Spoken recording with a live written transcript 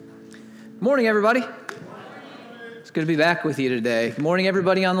Morning, everybody. It's good to be back with you today. Good morning,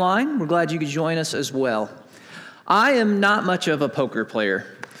 everybody online. We're glad you could join us as well. I am not much of a poker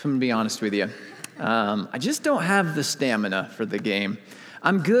player, if I'm going to be honest with you. I just don't have the stamina for the game.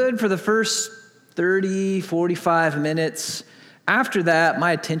 I'm good for the first 30, 45 minutes. After that,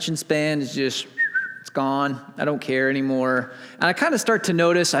 my attention span is just, it's gone. I don't care anymore. And I kind of start to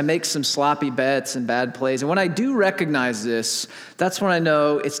notice I make some sloppy bets and bad plays. And when I do recognize this, that's when I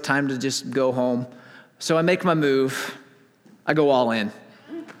know it's time to just go home. So I make my move. I go all in.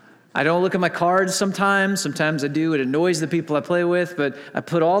 I don't look at my cards sometimes. Sometimes I do. It annoys the people I play with. But I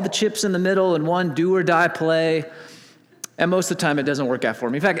put all the chips in the middle in one do-or-die play. And most of the time, it doesn't work out for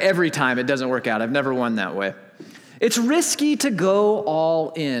me. In fact, every time it doesn't work out. I've never won that way. It's risky to go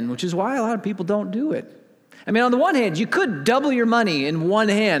all in, which is why a lot of people don't do it. I mean, on the one hand, you could double your money in one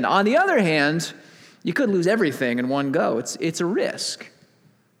hand. On the other hand, you could lose everything in one go. It's a risk.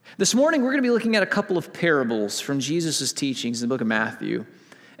 This morning, we're going to be looking at a couple of parables from Jesus' teachings in the book of Matthew. And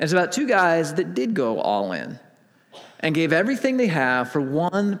it's about two guys that did go all in and gave everything they have for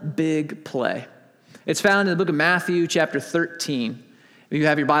one big play. It's found in the book of Matthew, chapter 13. If you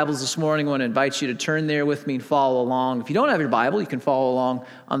have your Bibles this morning, I want to invite you to turn there with me and follow along. If you don't have your Bible, you can follow along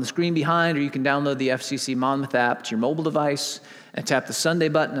on the screen behind, or you can download the FCC Monmouth app to your mobile device and tap the Sunday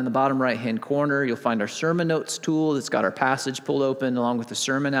button in the bottom right-hand corner. You'll find our sermon notes tool that's got our passage pulled open along with the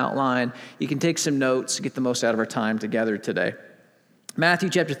sermon outline. You can take some notes to get the most out of our time together today. Matthew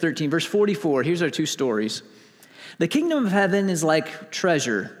chapter 13, verse 44, here's our two stories. The kingdom of heaven is like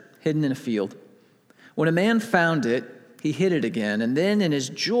treasure hidden in a field. When a man found it, he hid it again, and then in his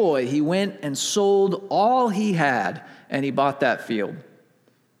joy, he went and sold all he had, and he bought that field.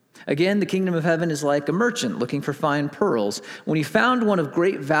 Again, the kingdom of heaven is like a merchant looking for fine pearls. When he found one of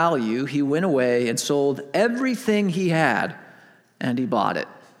great value, he went away and sold everything he had, and he bought it.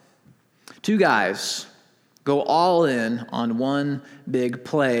 Two guys go all in on one big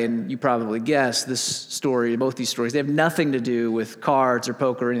play, and you probably guessed this story, both these stories, they have nothing to do with cards or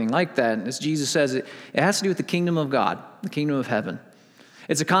poker or anything like that. And as Jesus says, it has to do with the kingdom of God, the kingdom of heaven.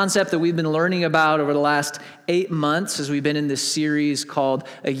 It's a concept that we've been learning about over the last 8 months as we've been in this series called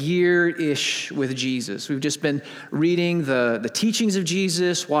A Yearish with Jesus. We've just been reading the teachings of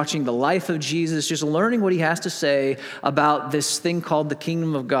Jesus, watching the life of Jesus, just learning what he has to say about this thing called the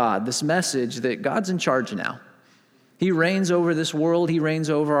kingdom of God, this message that God's in charge now. He reigns over this world, he reigns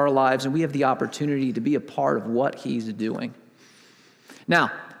over our lives, and we have the opportunity to be a part of what he's doing.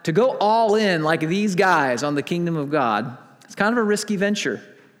 Now, to go all in like these guys on the kingdom of God, it's kind of a risky venture.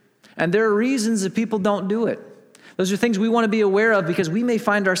 And there are reasons that people don't do it. Those are things we want to be aware of because we may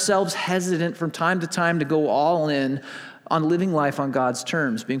find ourselves hesitant from time to time to go all in on living life on God's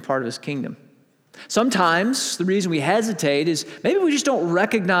terms, being part of his kingdom. Sometimes the reason we hesitate is maybe we just don't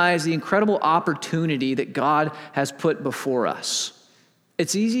recognize the incredible opportunity that God has put before us.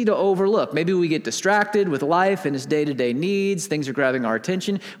 It's easy to overlook. Maybe we get distracted with life and his day-to-day needs. Things are grabbing our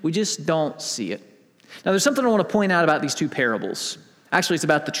attention. We just don't see it. Now, there's something I want to point out about these two parables. Actually, it's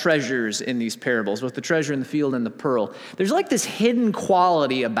about the treasures in these parables, both the treasure in the field and the pearl. There's like this hidden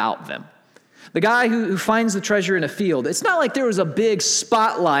quality about them. The guy who finds the treasure in a field, it's not like there was a big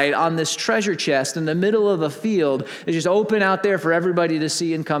spotlight on this treasure chest in the middle of a field that's just open out there for everybody to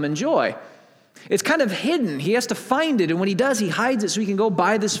see and come enjoy. It's kind of hidden. He has to find it, and when he does, he hides it so he can go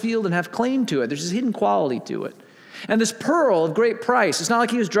buy this field and have claim to it. There's this hidden quality to it. And this pearl of great price, it's not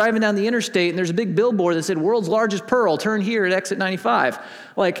like he was driving down the interstate and there's a big billboard that said, world's largest pearl, turn here at exit 95.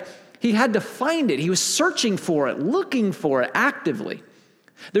 Like, he had to find it. He was searching for it, looking for it actively.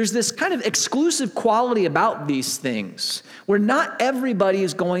 There's this kind of exclusive quality about these things where not everybody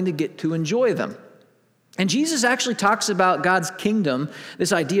is going to get to enjoy them. And Jesus actually talks about God's kingdom,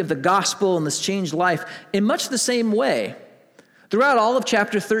 this idea of the gospel and this changed life, in much the same way. Throughout all of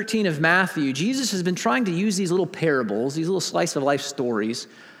chapter 13 of Matthew, Jesus has been trying to use these little parables, these little slice of life stories,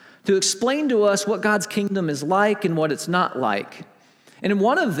 to explain to us what God's kingdom is like and what it's not like. And in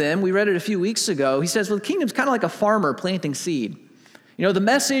one of them, we read it a few weeks ago, he says, well, the kingdom's kind of like a farmer planting seed. You know, the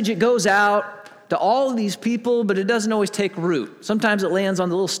message, it goes out to all of these people, but it doesn't always take root. Sometimes it lands on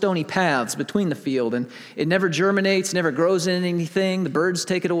the little stony paths between the field, and it never germinates, never grows in anything. The birds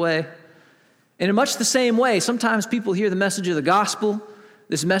take it away. And in much the same way, sometimes people hear the message of the gospel,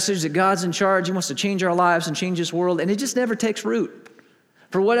 this message that God's in charge, he wants to change our lives and change this world, and it just never takes root.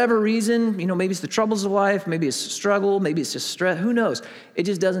 For whatever reason, maybe it's the troubles of life, maybe it's struggle, maybe it's just stress, who knows? It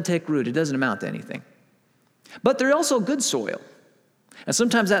just doesn't take root. It doesn't amount to anything. But there's also good soil. And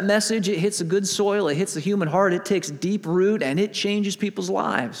sometimes that message, it hits the good soil, it hits the human heart, it takes deep root, and it changes people's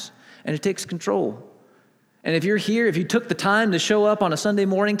lives, and it takes control. And if you're here, if you took the time to show up on a Sunday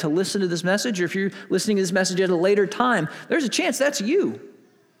morning to listen to this message, or if you're listening to this message at a later time, there's a chance that's you.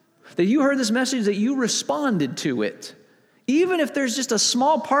 That you heard this message, that you responded to it. Even if there's just a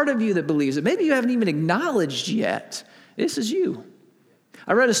small part of you that believes it, maybe you haven't even acknowledged yet, this is you.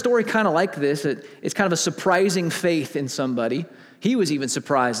 I read a story kind of like this. It's kind of a surprising faith in somebody. He was even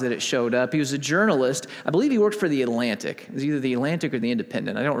surprised that it showed up. He was a journalist. I believe he worked for The Atlantic. It was either The Atlantic or The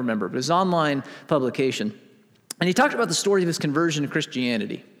Independent. I don't remember, but it was an online publication. And he talked about the story of his conversion to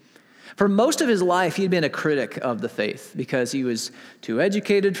Christianity. For most of his life, he had been a critic of the faith because he was too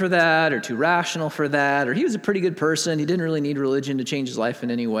educated for that or too rational for that, or he was a pretty good person. He didn't really need religion to change his life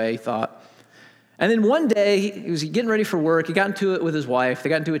in any way, he thought. And then one day, he was getting ready for work. He got into it with his wife. They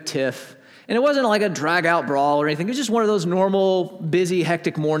got into a tiff. And it wasn't like a drag-out brawl or anything. It was just one of those normal, busy,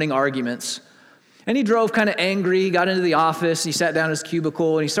 hectic morning arguments. And he drove kind of angry, got into the office, he sat down in his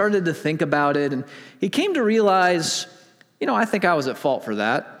cubicle, and he started to think about it. And he came to realize, I think I was at fault for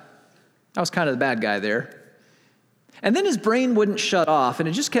that. I was kind of the bad guy there. And then his brain wouldn't shut off, and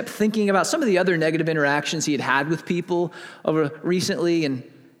it just kept thinking about some of the other negative interactions he had had with people over recently. And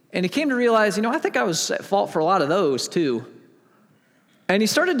he came to realize, I think I was at fault for a lot of those too. And he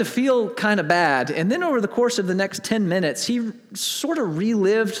started to feel kind of bad. And then over the course of the next 10 minutes, he sort of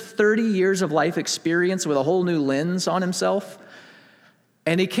relived 30 years of life experience with a whole new lens on himself.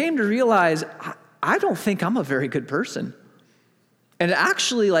 And he came to realize, I don't think I'm a very good person. And it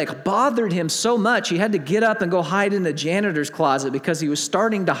actually bothered him so much, he had to get up and go hide in the janitor's closet because he was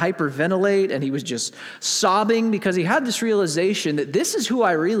starting to hyperventilate, and he was just sobbing because he had this realization that this is who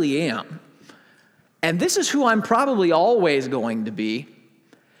I really am. And this is who I'm probably always going to be.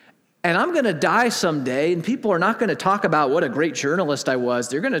 And I'm going to die someday, and people are not going to talk about what a great journalist I was.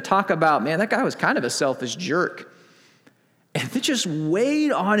 They're going to talk about, man, that guy was kind of a selfish jerk. And it just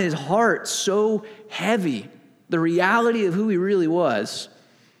weighed on his heart so heavy, the reality of who he really was.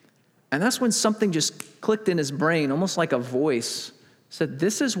 And that's when something just clicked in his brain, almost like a voice said,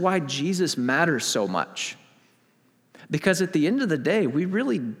 this is why Jesus matters so much. Because at the end of the day, we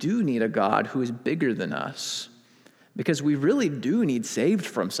really do need a God who is bigger than us. Because we really do need saved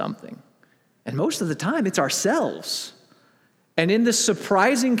from something. And most of the time, it's ourselves. And in this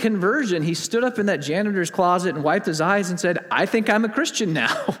surprising conversion, he stood up in that janitor's closet and wiped his eyes and said, I think I'm a Christian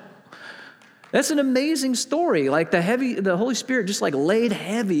now. That's an amazing story. The Holy Spirit just laid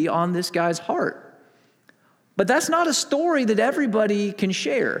heavy on this guy's heart. But that's not a story that everybody can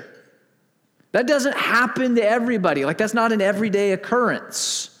share. That doesn't happen to everybody. That's not an everyday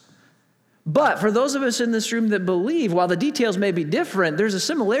occurrence. But for those of us in this room that believe, while the details may be different, there's a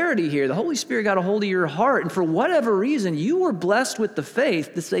similarity here. The Holy Spirit got a hold of your heart, and for whatever reason, you were blessed with the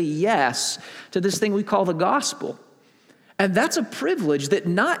faith to say yes to this thing we call the gospel. And that's a privilege that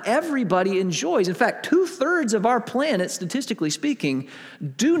not everybody enjoys. In fact, 2/3 of our planet, statistically speaking,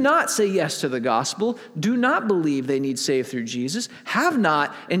 do not say yes to the gospel, do not believe they need saved through Jesus, have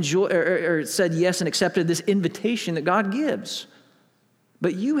not enjoyed or said yes and accepted this invitation that God gives.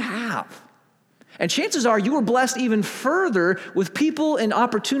 But you have. And chances are you were blessed even further with people and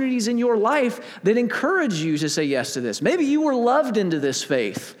opportunities in your life that encourage you to say yes to this. Maybe you were loved into this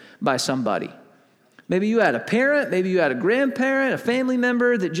faith by somebody. Maybe you had a parent, maybe you had a grandparent, a family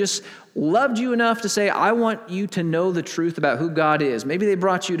member that just loved you enough to say, I want you to know the truth about who God is. Maybe they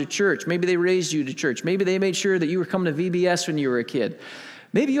brought you to church. Maybe they raised you to church. Maybe they made sure that you were coming to VBS when you were a kid.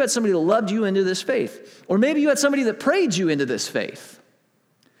 Maybe you had somebody that loved you into this faith. Or maybe you had somebody that prayed you into this faith.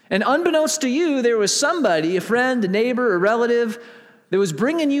 And unbeknownst to you, there was somebody, a friend, a neighbor, a relative, that was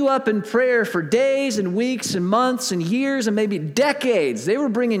bringing you up in prayer for days and weeks and months and years and maybe decades. They were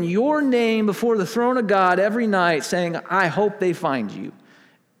bringing your name before the throne of God every night saying, I hope they find you.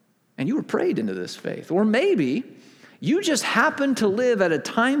 And you were prayed into this faith. Or maybe you just happen to live at a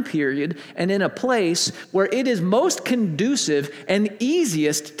time period and in a place where it is most conducive and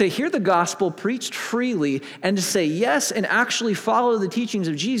easiest to hear the gospel preached freely and to say yes and actually follow the teachings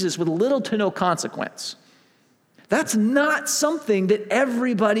of Jesus with little to no consequence. That's not something that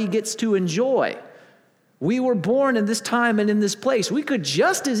everybody gets to enjoy. We were born in this time and in this place. We could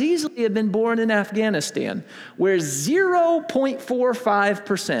just as easily have been born in Afghanistan, where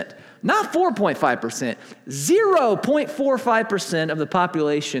 0.45%, not 4.5%, 0.45% of the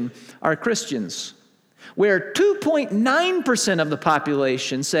population are Christians, where 2.9% of the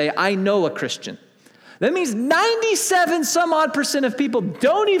population say, I know a Christian. That means 97 some odd percent of people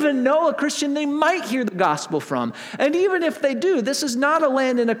don't even know a Christian they might hear the gospel from. And even if they do, this is not a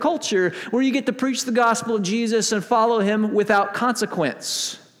land and a culture where you get to preach the gospel of Jesus and follow him without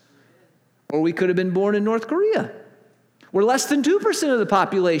consequence. Or we could have been born in North Korea, Where less than 2% of the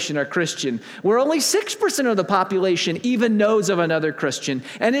population are Christian. Where only 6% of the population even knows of another Christian.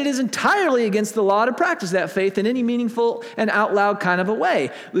 And it is entirely against the law to practice that faith in any meaningful and out loud kind of a way.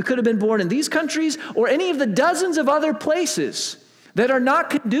 We could have been born in these countries or any of the dozens of other places that are not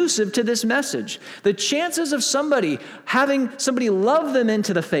conducive to this message. The chances of having somebody love them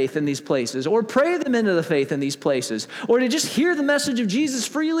into the faith in these places, or pray them into the faith in these places, or to just hear the message of Jesus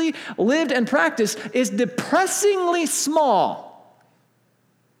freely lived and practiced is depressingly small.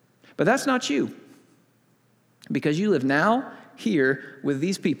 But that's not you. Because you live now, here, with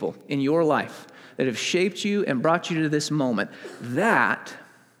these people in your life that have shaped you and brought you to this moment. That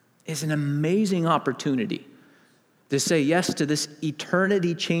is an amazing opportunity to say yes to this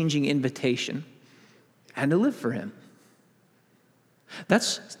eternity-changing invitation and to live for him.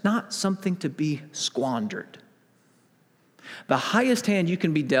 That's not something to be squandered. The highest hand you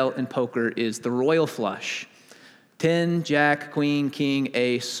can be dealt in poker is the royal flush. 10, jack, queen, king,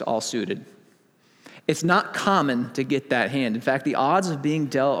 ace, all suited. It's not common to get that hand. In fact, the odds of being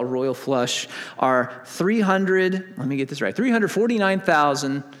dealt a royal flush are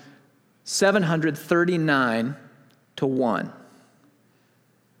 349,739 to 1.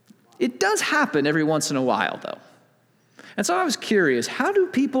 It does happen every once in a while, though. And so I was curious, how do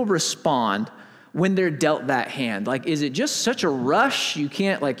people respond when they're dealt that hand? Like, is it just such a rush? You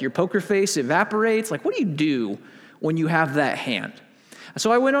can't, like, your poker face evaporates? Like, what do you do when you have that hand?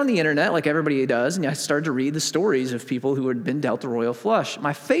 So I went on the internet, like everybody does, and I started to read the stories of people who had been dealt the royal flush.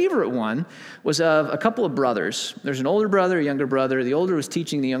 My favorite one was of a couple of brothers. There's an older brother, a younger brother. The older was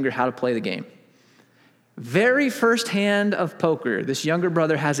teaching the younger how to play the game. Very first hand of poker this younger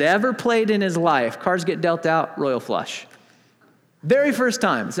brother has ever played in his life. Cards get dealt out, royal flush. Very first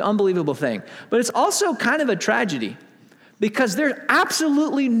time. It's an unbelievable thing. But it's also kind of a tragedy because there's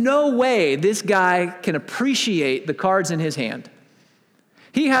absolutely no way this guy can appreciate the cards in his hand.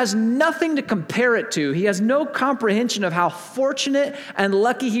 He has nothing to compare it to. He has no comprehension of how fortunate and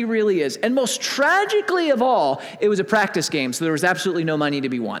lucky he really is. And most tragically of all, it was a practice game, so there was absolutely no money to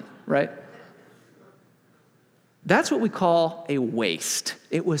be won, right? That's what we call a waste.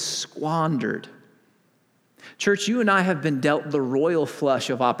 It was squandered. Church, you and I have been dealt the royal flush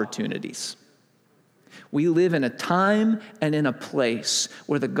of opportunities. We live in a time and in a place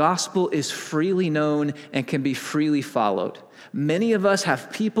where the gospel is freely known and can be freely followed. Many of us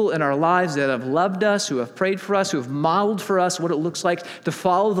have people in our lives that have loved us, who have prayed for us, who have modeled for us what it looks like to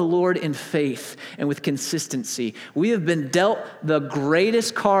follow the Lord in faith and with consistency. We have been dealt the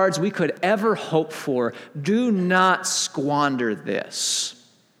greatest cards we could ever hope for. Do not squander this.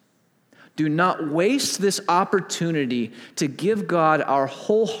 Do not waste this opportunity to give God our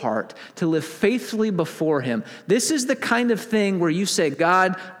whole heart, to live faithfully before him. This is the kind of thing where you say,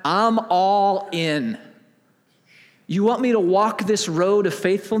 God, I'm all in. You want me to walk this road of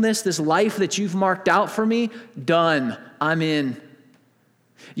faithfulness, this life that you've marked out for me? Done. I'm in.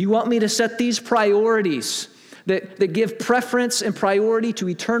 You want me to set these priorities that give preference and priority to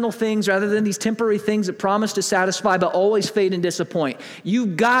eternal things rather than these temporary things that promise to satisfy but always fade and disappoint. You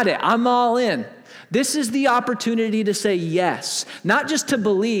got it. I'm all in. This is the opportunity to say yes, not just to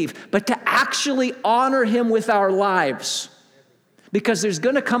believe, but to actually honor him with our lives. Because there's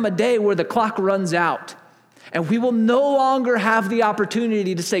going to come a day where the clock runs out. And we will no longer have the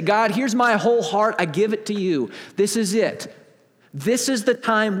opportunity to say, God, here's my whole heart. I give it to you. This is it. This is the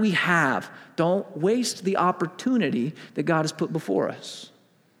time we have. Don't waste the opportunity that God has put before us.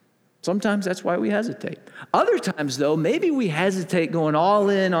 Sometimes that's why we hesitate. Other times, though, maybe we hesitate going all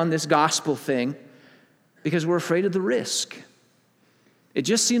in on this gospel thing because we're afraid of the risk. It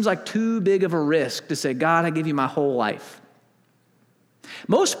just seems like too big of a risk to say, God, I give you my whole life.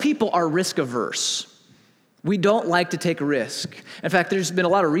 Most people are risk averse. We don't like to take a risk. In fact, there's been a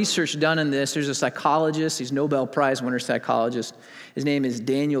lot of research done in this. There's a psychologist, he's a Nobel Prize winner psychologist. His name is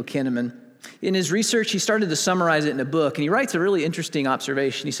Daniel Kahneman. In his research, he started to summarize it in a book, and he writes a really interesting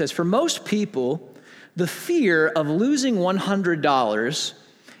observation. He says, for most people, the fear of losing $100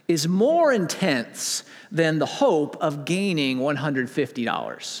 is more intense than the hope of gaining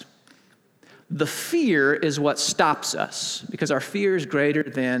 $150. The fear is what stops us because our fear is greater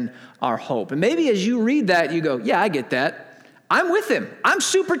than our hope. And maybe as you read that, you go, yeah, I get that. I'm with him. I'm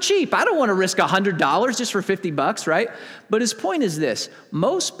super cheap. I don't want to risk $100 just for $50, right? But his point is this.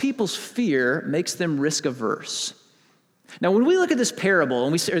 Most people's fear makes them risk averse. Now, when we look at this parable,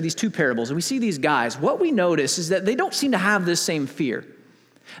 or these two parables, and we see these guys, what we notice is that they don't seem to have this same fear.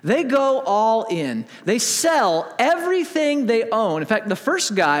 They go all in. They sell everything they own. In fact, the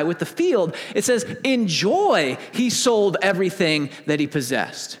first guy with the field, it says, in joy, he sold everything that he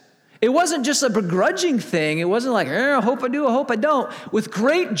possessed. It wasn't just a begrudging thing. It wasn't like, I hope I do, I hope I don't. With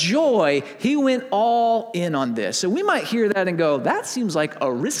great joy, he went all in on this. So we might hear that and go, that seems like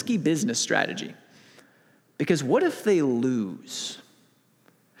a risky business strategy. Because what if they lose?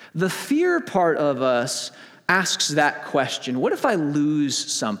 The fear part of us asks that question. What if I lose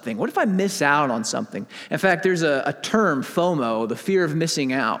something? What if I miss out on something? In fact, there's a term, FOMO, the fear of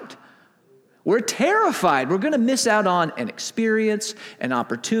missing out. We're terrified. We're going to miss out on an experience, an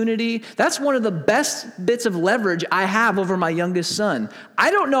opportunity. That's one of the best bits of leverage I have over my youngest son.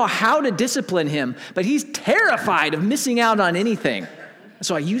 I don't know how to discipline him, but he's terrified of missing out on anything.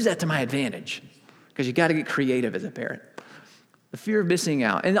 So I use that to my advantage because you got to get creative as a parent. The fear of missing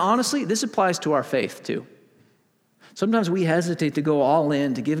out. And honestly, this applies to our faith too. Sometimes we hesitate to go all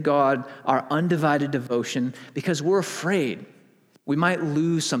in, to give God our undivided devotion because we're afraid. We might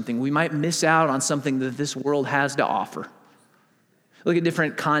lose something. We might miss out on something that this world has to offer. Look at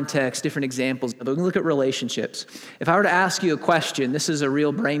different contexts, different examples. We can look at relationships. If I were to ask you a question, this is a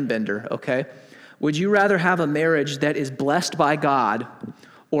real brain bender, okay? Would you rather have a marriage that is blessed by God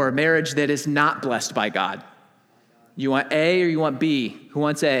or a marriage that is not blessed by God? You want A or you want B? Who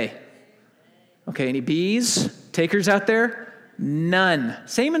wants A? Okay, any B's? Takers out there? None.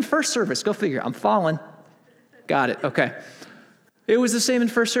 Same in first service. Go figure. I'm following. Got it. Okay. It was the same in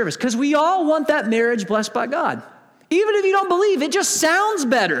first service because we all want that marriage blessed by God. Even if you don't believe, it just sounds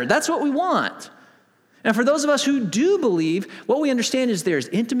better. That's what we want. And for those of us who do believe, what we understand is there's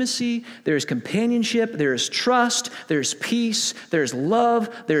intimacy, there's companionship, there's trust, there's peace, there's love,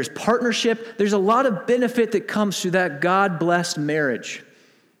 there's partnership. There's a lot of benefit that comes through that God-blessed marriage.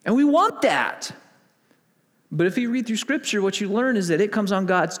 And we want that. But if you read through Scripture, what you learn is that it comes on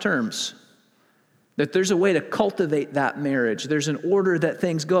God's terms. That there's a way to cultivate that marriage. There's an order that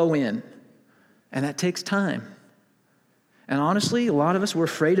things go in. And that takes time. And honestly, a lot of us, we're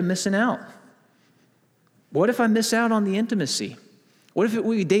afraid of missing out. What if I miss out on the intimacy? What if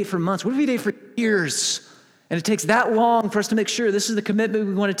we date for months? What if we date for years? And it takes that long for us to make sure this is the commitment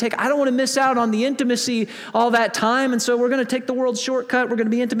we want to take. I don't want to miss out on the intimacy all that time. And so we're going to take the world's shortcut. We're going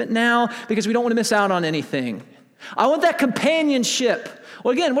to be intimate now because we don't want to miss out on anything. I want that companionship.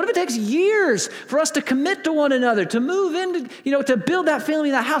 Well, again, what if it takes years for us to commit to one another, to move into, to build that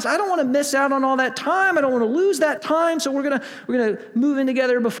family, that house? I don't want to miss out on all that time. I don't want to lose that time. So we're gonna move in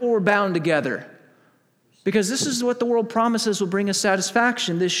together before we're bound together. Because this is what the world promises will bring us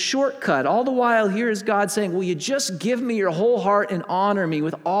satisfaction, this shortcut. All the while here is God saying, will you just give me your whole heart and honor me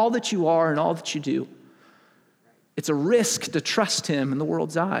with all that you are and all that you do? It's a risk to trust him in the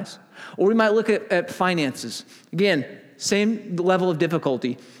world's eyes. Or we might look at finances. Again, same level of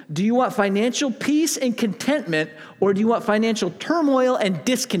difficulty. Do you want financial peace and contentment, or do you want financial turmoil and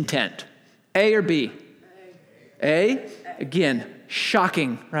discontent? A or B? A? Again,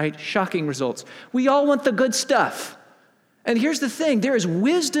 shocking, right? Shocking results. We all want the good stuff. And here's the thing. There is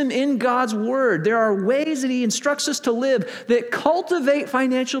wisdom in God's word. There are ways that he instructs us to live that cultivate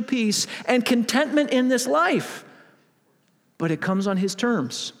financial peace and contentment in this life. But it comes on his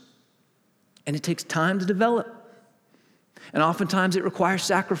terms. And it takes time to develop. And oftentimes it requires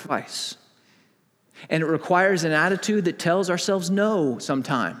sacrifice. And it requires an attitude that tells ourselves no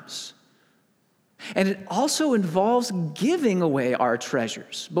sometimes. And it also involves giving away our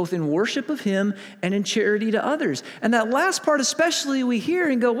treasures, both in worship of him and in charity to others. And that last part especially we hear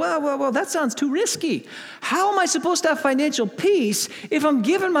and go, well, that sounds too risky. How am I supposed to have financial peace if I'm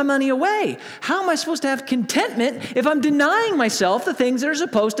giving my money away? How am I supposed to have contentment if I'm denying myself the things that are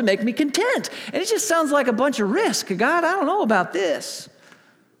supposed to make me content? And it just sounds like a bunch of risk. God, I don't know about this.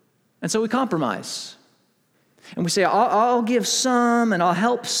 And so we compromise. And we say, I'll give some, and I'll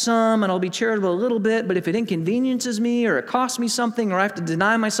help some, and I'll be charitable a little bit, but if it inconveniences me, or it costs me something, or I have to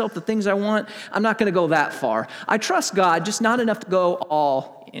deny myself the things I want, I'm not going to go that far. I trust God, just not enough to go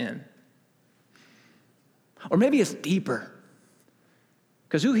all in. Or maybe it's deeper.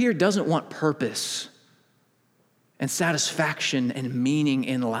 Because who here doesn't want purpose and satisfaction and meaning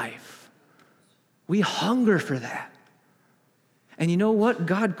in life? We hunger for that. And you know what?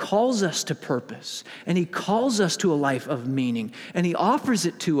 God calls us to purpose, and he calls us to a life of meaning, and he offers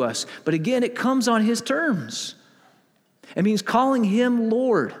it to us. But again, it comes on his terms. It means calling him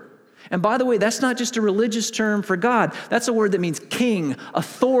Lord. And by the way, that's not just a religious term for God. That's a word that means king,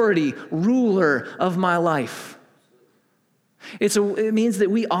 authority, ruler of my life. It means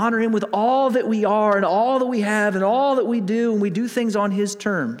that we honor him with all that we are and all that we have and all that we do, and we do things on his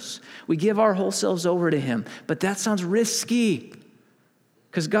terms. We give our whole selves over to him. But that sounds risky.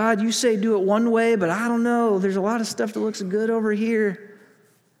 Because God, you say do it one way, but I don't know. There's a lot of stuff that looks good over here.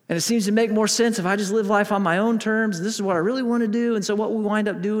 And it seems to make more sense if I just live life on my own terms. This is what I really want to do. And so what we wind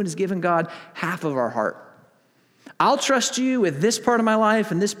up doing is giving God half of our heart. I'll trust you with this part of my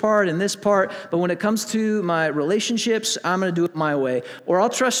life and this part and this part, but when it comes to my relationships, I'm going to do it my way. Or I'll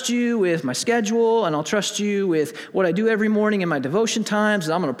trust you with my schedule, and I'll trust you with what I do every morning in my devotion times,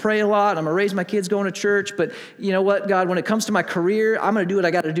 and I'm going to pray a lot. I'm going to raise my kids going to church, but you know what, God, when it comes to my career, I'm going to do what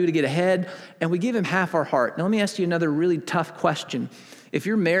I got to do to get ahead, and we give him half our heart. Now let me ask you another really tough question. If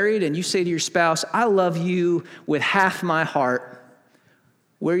you're married and you say to your spouse, I love you with half my heart,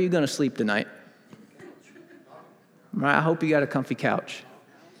 where are you going to sleep tonight? All right, I hope you got a comfy couch.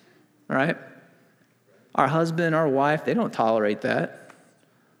 All right? Our husband, our wife, they don't tolerate that.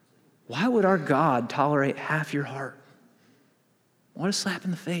 Why would our God tolerate half your heart? What a slap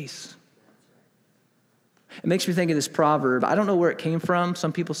in the face. It makes me think of this proverb. I don't know where it came from.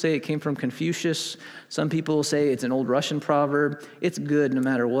 Some people say it came from Confucius. Some people say it's an old Russian proverb. It's good no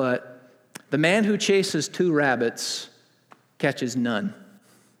matter what. The man who chases 2 rabbits catches none.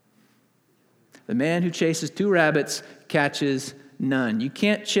 The man who chases 2 rabbits catches none. You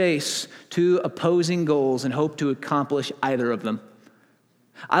can't chase 2 opposing goals and hope to accomplish either of them.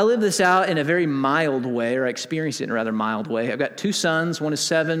 I live this out in a very mild way, or I experience it in a rather mild way. I've got 2 sons. One is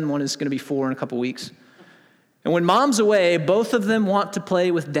 7. One is going to be 4 in a couple weeks. And when mom's away, both of them want to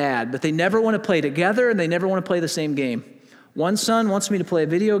play with dad, but they never want to play together, and they never want to play the same game. One son wants me to play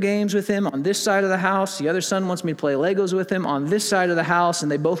video games with him on this side of the house. The other son wants me to play Legos with him on this side of the house,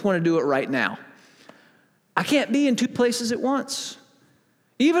 and they both want to do it right now. I can't be in 2 places at once.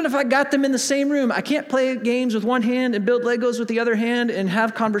 Even if I got them in the same room, I can't play games with one hand and build Legos with the other hand and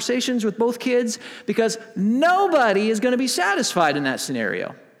have conversations with both kids, because nobody is going to be satisfied in that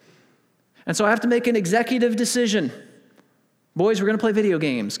scenario. And so I have to make an executive decision. Boys, we're going to play video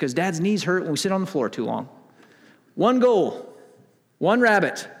games because dad's knees hurt when we sit on the floor too long. 1 goal, 1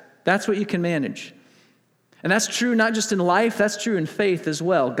 rabbit. That's what you can manage. And that's true not just in life, that's true in faith as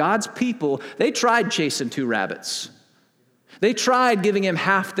well. God's people, they tried chasing 2 rabbits. They tried giving him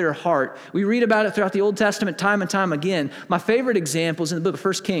half their heart. We read about it throughout the Old Testament time and time again. My favorite example is in the book of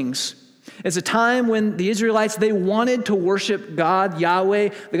 1 Kings. It's a time when the Israelites, they wanted to worship God, Yahweh,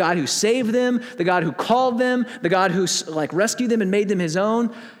 the God who saved them, the God who called them, the God who rescued them and made them his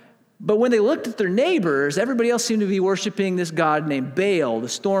own. But when they looked at their neighbors, everybody else seemed to be worshiping this god named Baal, the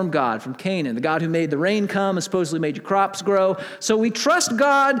storm god from Canaan, the God who made the rain come and supposedly made your crops grow. So we trust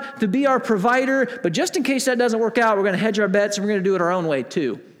God to be our provider, but just in case that doesn't work out, we're going to hedge our bets and we're going to do it our own way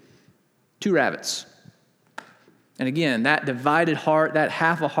too. 2 rabbits. And again, that divided heart, that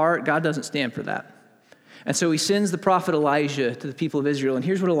half a heart, God doesn't stand for that. And so he sends the prophet Elijah to the people of Israel. And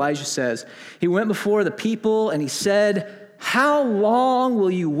here's what Elijah says. He went before the people and he said, how long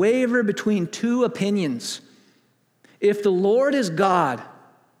will you waver between 2 opinions? If the Lord is God,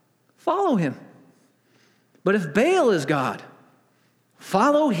 follow him. But if Baal is God,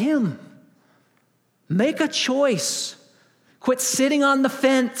 follow him. Make a choice. Quit sitting on the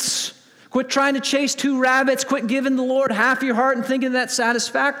fence. Quit trying to chase 2 rabbits. Quit giving the Lord half your heart and thinking that's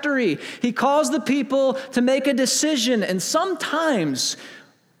satisfactory. He calls the people to make a decision, and sometimes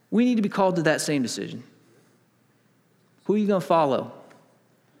we need to be called to that same decision. Who are you going to follow?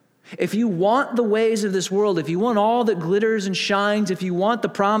 If you want the ways of this world, if you want all that glitters and shines, if you want the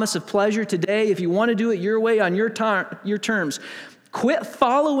promise of pleasure today, if you want to do it your way on your terms, quit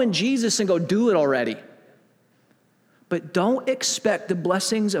following Jesus and go do it already. But don't expect the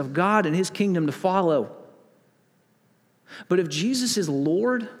blessings of God and his kingdom to follow. But if Jesus is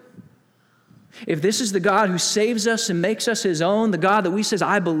Lord, if this is the God who saves us and makes us his own, the God that we says,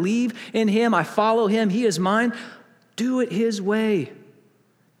 I believe in him, I follow him, he is mine, do it his way.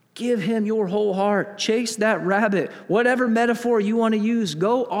 Give him your whole heart. Chase that rabbit. Whatever metaphor you want to use,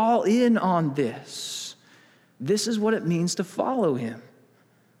 go all in on this. This is what it means to follow him.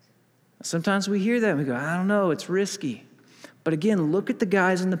 Sometimes we hear that and we go, I don't know, it's risky. But again, look at the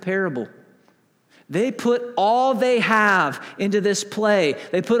guys in the parable. They put all they have into this play.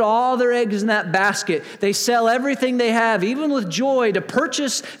 They put all their eggs in that basket. They sell everything they have, even with joy, to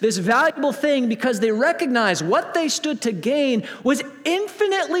purchase this valuable thing because they recognize what they stood to gain was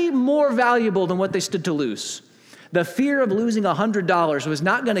infinitely more valuable than what they stood to lose. The fear of losing $100 was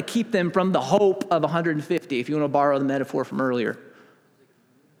not going to keep them from the hope of $150, if you want to borrow the metaphor from earlier.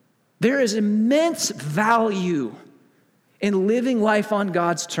 There is immense value in living life on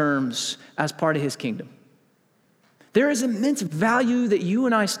God's terms as part of his kingdom. There is immense value that you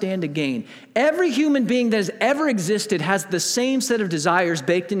and I stand to gain. Every human being that has ever existed has the same set of desires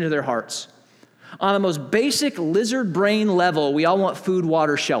baked into their hearts. On the most basic lizard brain level, we all want food,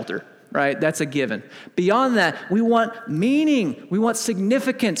 water, shelter. right? That's a given. Beyond that, we want meaning. We want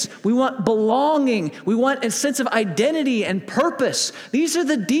significance. We want belonging. We want a sense of identity and purpose. These are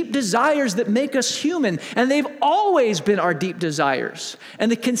the deep desires that make us human, and they've always been our deep desires. And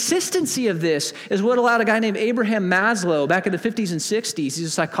the consistency of this is what allowed a guy named Abraham Maslow back in the 50s and 60s, he's a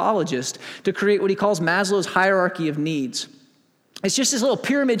psychologist, to create what he calls Maslow's hierarchy of needs. It's just this little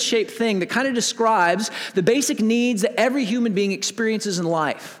pyramid-shaped thing that kind of describes the basic needs that every human being experiences in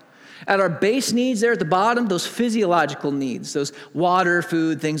life. At our base needs there at the bottom, those physiological needs, those water,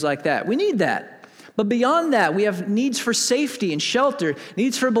 food, things like that. We need that. But beyond that, we have needs for safety and shelter,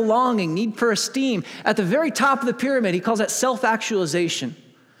 needs for belonging, need for esteem. At the very top of the pyramid, he calls that self-actualization.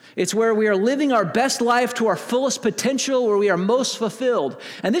 It's where we are living our best life to our fullest potential, where we are most fulfilled.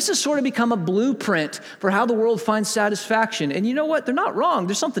 And this has sort of become a blueprint for how the world finds satisfaction. And you know what? They're not wrong.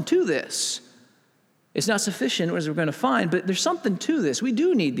 There's something to this. It's not sufficient, as we're going to find, but there's something to this. We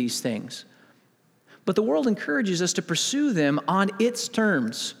do need these things. But the world encourages us to pursue them on its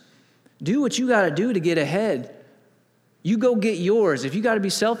terms. Do what you got to do to get ahead. You go get yours. If you got to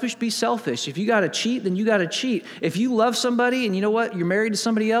be selfish, be selfish. If you got to cheat, then you got to cheat. If you love somebody and you know what, you're married to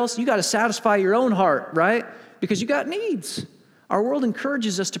somebody else, you got to satisfy your own heart, right? Because you got needs. Our world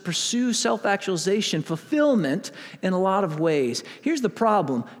encourages us to pursue self-actualization, fulfillment in a lot of ways. Here's the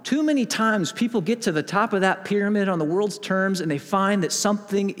problem. Too many times people get to the top of that pyramid on the world's terms and they find that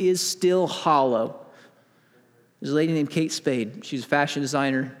something is still hollow. There's a lady named Kate Spade. She's a fashion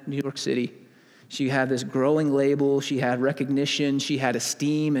designer in New York City. She had this growing label. She had recognition. She had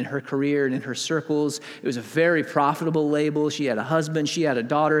esteem in her career and in her circles. It was a very profitable label. She had a husband. She had a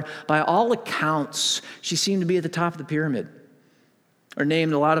daughter. By all accounts, she seemed to be at the top of the pyramid. Her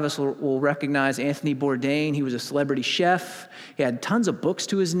name, a lot of us will recognize Anthony Bourdain. He was a celebrity chef. He had tons of books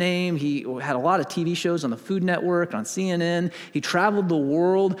to his name. He had a lot of TV shows on the Food Network, on CNN. He traveled the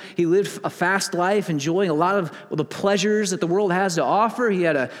world. He lived a fast life, enjoying a lot of the pleasures that the world has to offer. He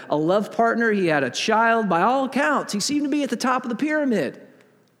had a love partner. He had a child. By all accounts, he seemed to be at the top of the pyramid.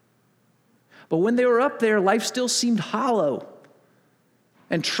 But when they were up there, life still seemed hollow.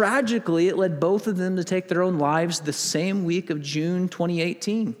 And tragically, it led both of them to take their own lives the same week of June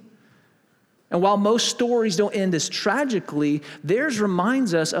 2018. And while most stories don't end as tragically, theirs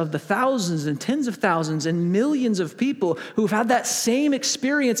reminds us of the thousands and tens of thousands and millions of people who've had that same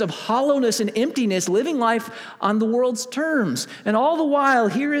experience of hollowness and emptiness, living life on the world's terms. And all the while,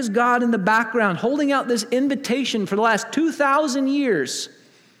 here is God in the background holding out this invitation for the last 2,000 years.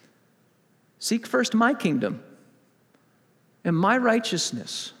 Seek first my kingdom and my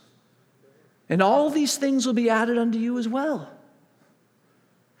righteousness, and all these things will be added unto you as well.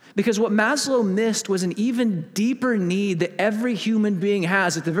 Because what Maslow missed was an even deeper need that every human being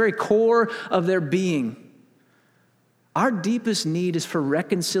has at the very core of their being. Our deepest need is for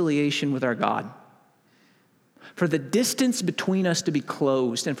reconciliation with our God, for the distance between us to be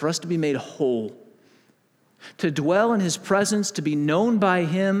closed and for us to be made whole, to dwell in his presence, to be known by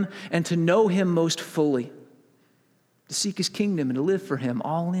him, and to know him most fully. To seek his kingdom and to live for him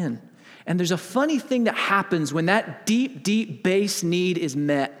all in. And there's a funny thing that happens when that deep, deep base need is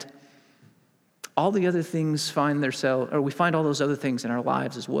met. All the other things find themselves, or we find all those other things in our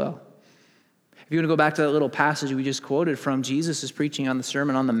lives as well. If you want to go back to that little passage we just quoted from, Jesus is preaching on the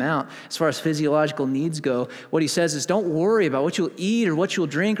Sermon on the Mount. As far as physiological needs go, what he says is don't worry about what you'll eat or what you'll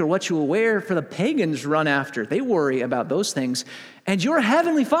drink or what you'll wear, for the pagans run after. They worry about those things. And your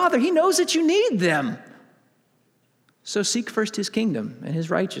heavenly Father, he knows that you need them. So seek first his kingdom and his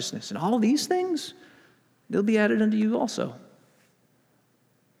righteousness, and all these things, they'll be added unto you also.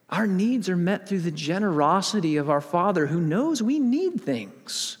 Our needs are met through the generosity of our Father who knows we need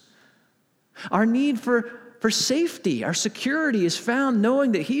things. Our need for safety, our security is found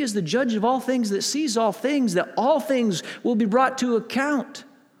knowing that he is the judge of all things, that sees all things, that all things will be brought to account.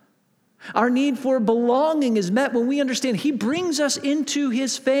 Our need for belonging is met when we understand he brings us into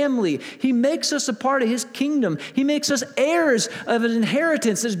his family. He makes us a part of his kingdom. He makes us heirs of an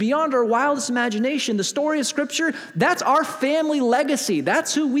inheritance that's beyond our wildest imagination. The story of Scripture, that's our family legacy.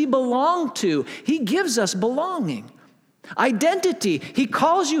 That's who we belong to. He gives us belonging. Identity, he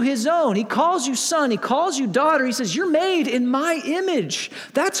calls you his own. He calls you son. He calls you daughter. He says, you're made in my image.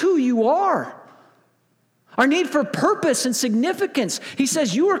 That's who you are. Our need for purpose and significance. He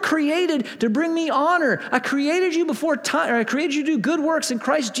says, you were created to bring me honor. I created you before time, or I created you to do good works in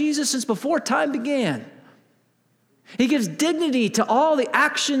Christ Jesus since before time began. He gives dignity to all the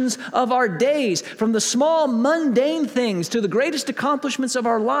actions of our days, from the small mundane things to the greatest accomplishments of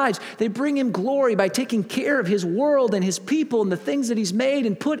our lives. They bring him glory by taking care of his world and his people and the things that he's made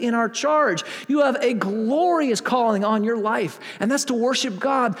and put in our charge. You have a glorious calling on your life, and that's to worship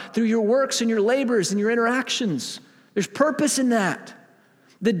God through your works and your labors and your interactions. There's purpose in that.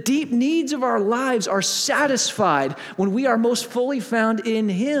 The deep needs of our lives are satisfied when we are most fully found in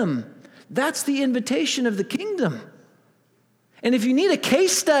him. That's the invitation of the kingdom. And if you need a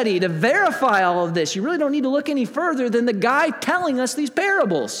case study to verify all of this, you really don't need to look any further than the guy telling us these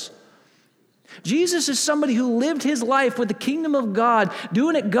parables. Jesus is somebody who lived his life with the kingdom of God,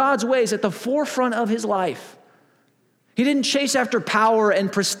 doing it God's ways at the forefront of his life. He didn't chase after power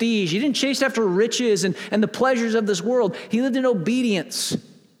and prestige. He didn't chase after riches and the pleasures of this world. He lived in obedience.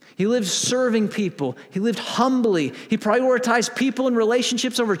 He lived serving people. He lived humbly. He prioritized people and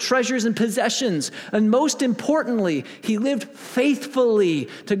relationships over treasures and possessions. And most importantly, he lived faithfully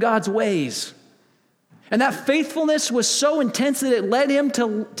to God's ways. And that faithfulness was so intense that it led him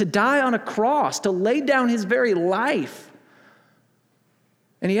to die on a cross, to lay down his very life.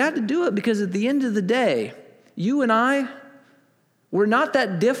 And he had to do it because at the end of the day, you and I, we're not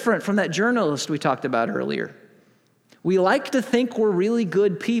that different from that journalist we talked about earlier. We like to think we're really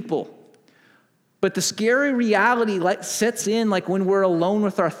good people, but the scary reality sets in like when we're alone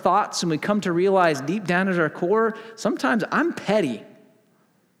with our thoughts and we come to realize deep down at our core, sometimes I'm petty.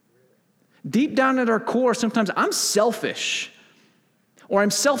 Deep down at our core, sometimes I'm selfish, or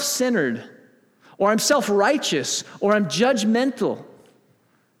I'm self-centered, or I'm self-righteous, or I'm judgmental.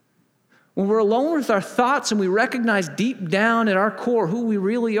 When we're alone with our thoughts and we recognize deep down at our core who we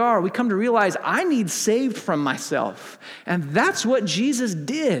really are, we come to realize I need saved from myself. And that's what Jesus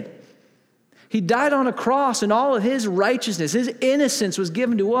did. He died on a cross, and all of his righteousness, his innocence was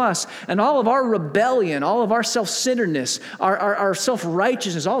given to us, and all of our rebellion, all of our self-centeredness, our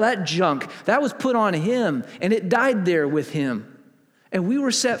self-righteousness, all that junk, that was put on him, and it died there with him. And we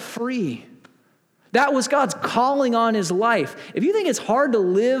were set free. That was God's calling on his life. If you think it's hard to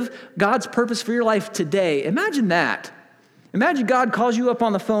live God's purpose for your life today, imagine that. Imagine God calls you up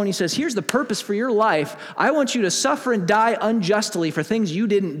on the phone. He says, here's the purpose for your life. I want you to suffer and die unjustly for things you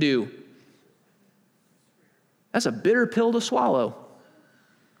didn't do. That's a bitter pill to swallow.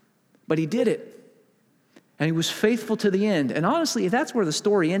 But he did it. And he was faithful to the end. And honestly, if that's where the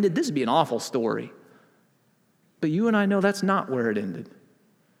story ended, this would be an awful story. But you and I know that's not where it ended.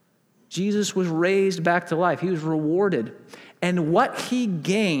 Jesus was raised back to life. He was rewarded. And what he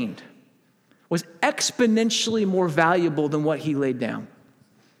gained was exponentially more valuable than what he laid down.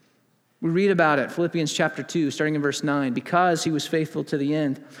 We read about it, Philippians chapter 2, starting in verse 9. Because he was faithful to the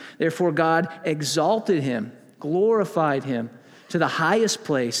end, therefore God exalted him, glorified him to the highest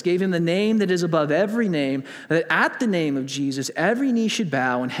place, gave him the name that is above every name, that at the name of Jesus every knee should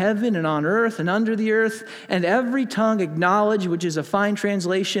bow in heaven and on earth and under the earth, and every tongue acknowledge, which is a fine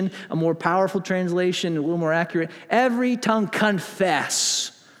translation, a more powerful translation, a little more accurate, every tongue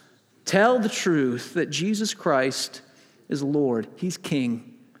confess, tell the truth that Jesus Christ is Lord. He's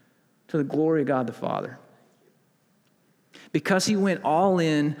King, to the glory of God the Father. Because he went all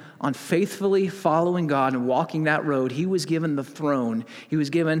in on faithfully following God and walking that road, he was given the throne. He was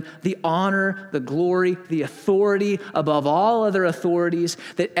given the honor, the glory, the authority above all other authorities,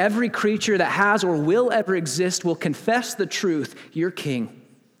 that every creature that has or will ever exist will confess the truth. You're King.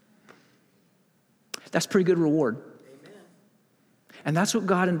 That's pretty good reward. Amen. And that's what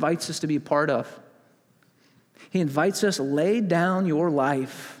God invites us to be a part of. He invites us, lay down your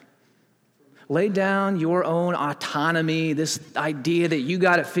life. Lay down your own autonomy, this idea that you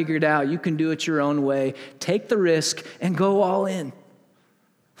got it figured out, you can do it your own way. Take the risk and go all in.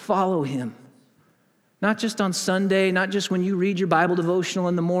 Follow him. Not just on Sunday, not just when you read your Bible devotional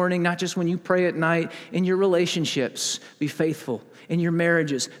in the morning, not just when you pray at night. In your relationships, be faithful. In your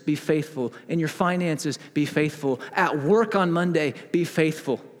marriages, be faithful. In your finances, be faithful. At work on Monday, be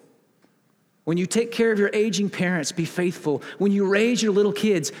faithful. When you take care of your aging parents, be faithful. When you raise your little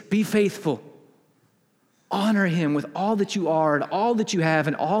kids, be faithful. Honor him with all that you are and all that you have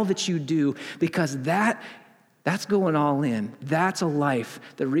and all that you do, because that's going all in. That's a life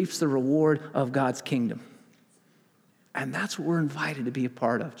that reaps the reward of God's kingdom. And that's what we're invited to be a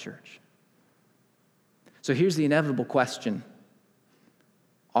part of, church. So here's the inevitable question.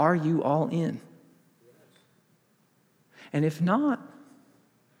 Are you all in? And if not,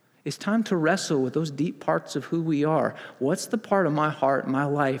 it's time to wrestle with those deep parts of who we are. What's the part of my heart, my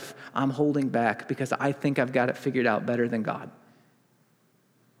life, I'm holding back because I think I've got it figured out better than God?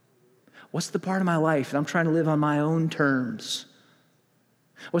 What's the part of my life that I'm trying to live on my own terms?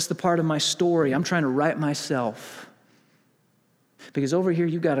 What's the part of my story I'm trying to write myself? Because over here,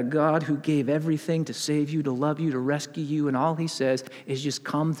 you've got a God who gave everything to save you, to love you, to rescue you, and all he says is just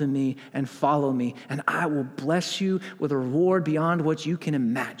come to me and follow me, and I will bless you with a reward beyond what you can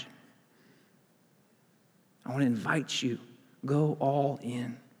imagine. I want to invite you, go all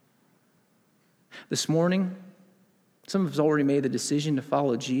in. This morning, some of us already made the decision to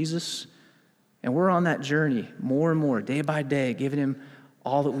follow Jesus, and we're on that journey more and more, day by day, giving him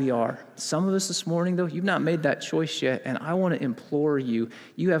all that we are. Some of us this morning, though, you've not made that choice yet, and I want to implore you,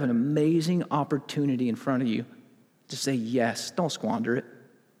 you have an amazing opportunity in front of you to say yes. Don't squander it.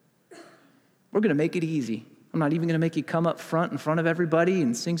 We're going to make it easy. I'm not even going to make you come up front in front of everybody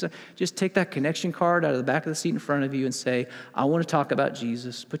and sing. Just take that connection card out of the back of the seat in front of you and say, I want to talk about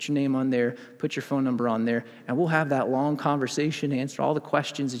Jesus. Put your name on there, put your phone number on there, and we'll have that long conversation, answer all the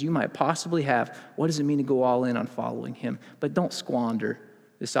questions that you might possibly have. What does it mean to go all in on following him? But don't squander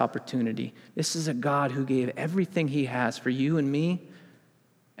this opportunity. This is a God who gave everything he has for you and me,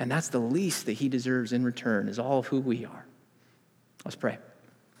 and that's the least that he deserves in return, is all of who we are. Let's pray.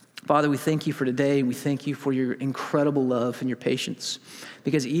 Father, we thank you for today. We thank you for your incredible love and your patience,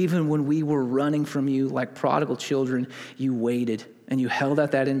 because even when we were running from you like prodigal children, you waited and you held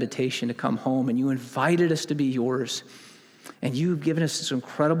out that invitation to come home, and you invited us to be yours. And you've given us this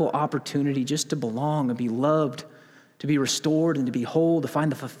incredible opportunity just to belong and be loved, to be restored and to be whole, to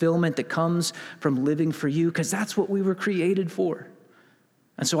find the fulfillment that comes from living for you, because that's what we were created for.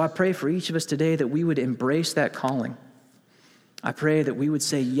 And so I pray for each of us today that we would embrace that calling. I pray that we would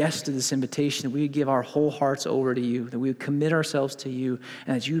say yes to this invitation, that we would give our whole hearts over to you, that we would commit ourselves to you,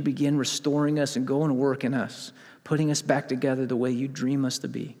 and that you would begin restoring us and going to work in us, putting us back together the way you dream us to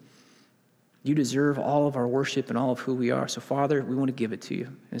be. You deserve all of our worship and all of who we are. So, Father, we want to give it to you.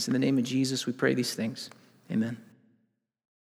 And it's in the name of Jesus we pray these things. Amen.